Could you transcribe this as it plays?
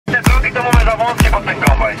za wąskie pod ten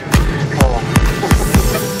kombajn.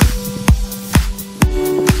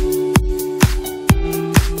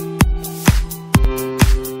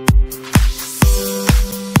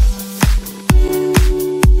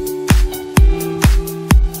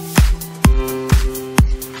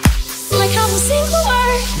 Like how a single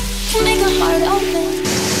word can make a heart open.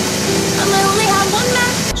 I might only have one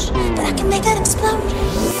match, but I can make an explosion.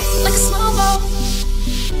 Like a small boat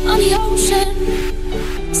on the ocean,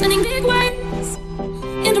 sending big waves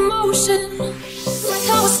into motion. Like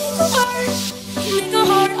how a single word can make a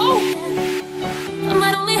heart open. I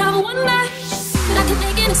might only have one match, but I can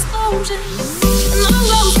make an explosion. And all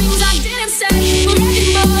those things I didn't say were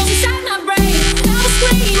wrecking balls inside my brain. And I was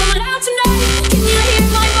screaming loud tonight. Can you hear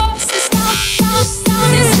my voice? Stop, stop, stop.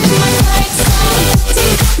 This is my fight song.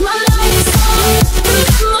 Take my life song.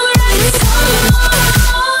 My right song.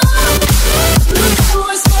 Look for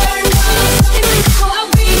a square now. I'll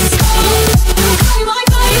be strong. I'm my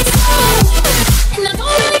fight song. And I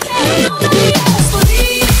don't really care what nobody else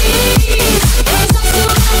believes. 'Cause I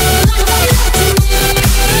still have the light left in me.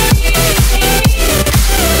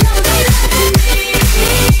 Love left in me.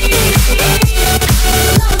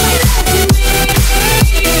 Love left in me.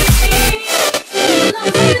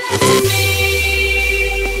 Love left in me.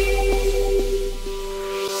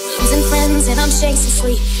 Losing friends and I'm chasing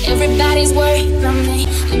sleep. Everybody's worried about me.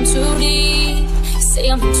 I'm too deep. Say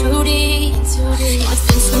I'm too deep. It's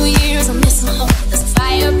been 2 years, I'm missing home. There's a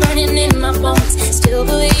fire burning in my bones. Still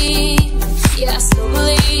believe, yeah, I still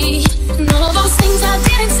believe. And all those things I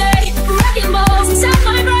didn't say, wrecking balls inside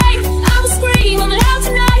my brain.